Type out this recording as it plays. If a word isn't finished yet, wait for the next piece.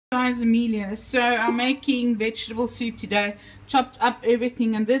Guys, Amelia. So I'm making vegetable soup today. Chopped up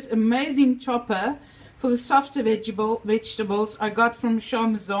everything, and this amazing chopper for the softer vegetables I got from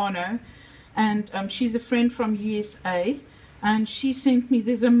Mazzano, and she's a friend from USA, and she sent me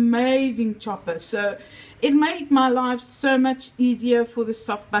this amazing chopper. So it made my life so much easier for the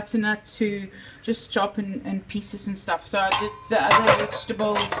soft butternut to just chop in pieces and stuff. So I did the other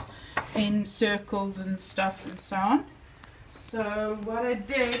vegetables in circles and stuff and so on. So what I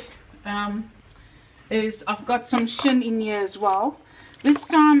did is I've got some shin in here as well. This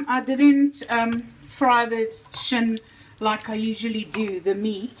time I didn't fry the shin like I usually do the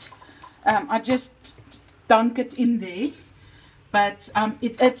meat. I just dunk it in there, but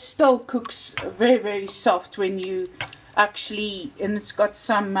it still cooks very, very soft when you actually, and it's got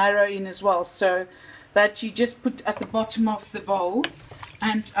some marrow in as well, so that you just put at the bottom of the bowl.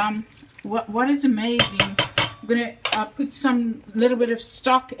 And what is amazing, I'm going to put some little bit of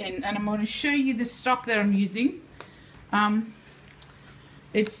stock in, and I'm going to show you the stock that I'm using.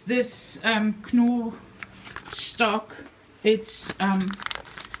 It's this Knorr stock. It's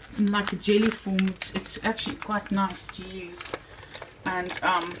in like a jelly form. It's actually quite nice to use, and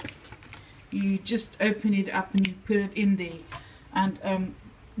you just open it up and you put it in there. And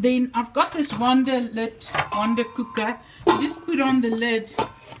then I've got this Wonder cooker. You just put on the lid.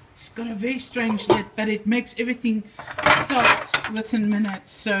 It's got a very strange lid, but it makes everything soft within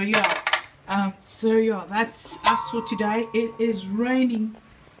minutes. So yeah, that's us for today. It is raining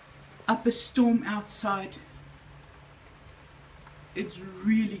up a storm outside. It's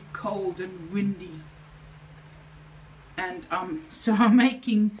really cold and windy, and so I'm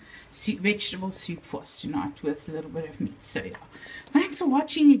making vegetable soup for us tonight with a little bit of meat. So yeah, thanks for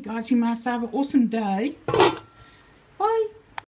watching, you guys. You must have an awesome day.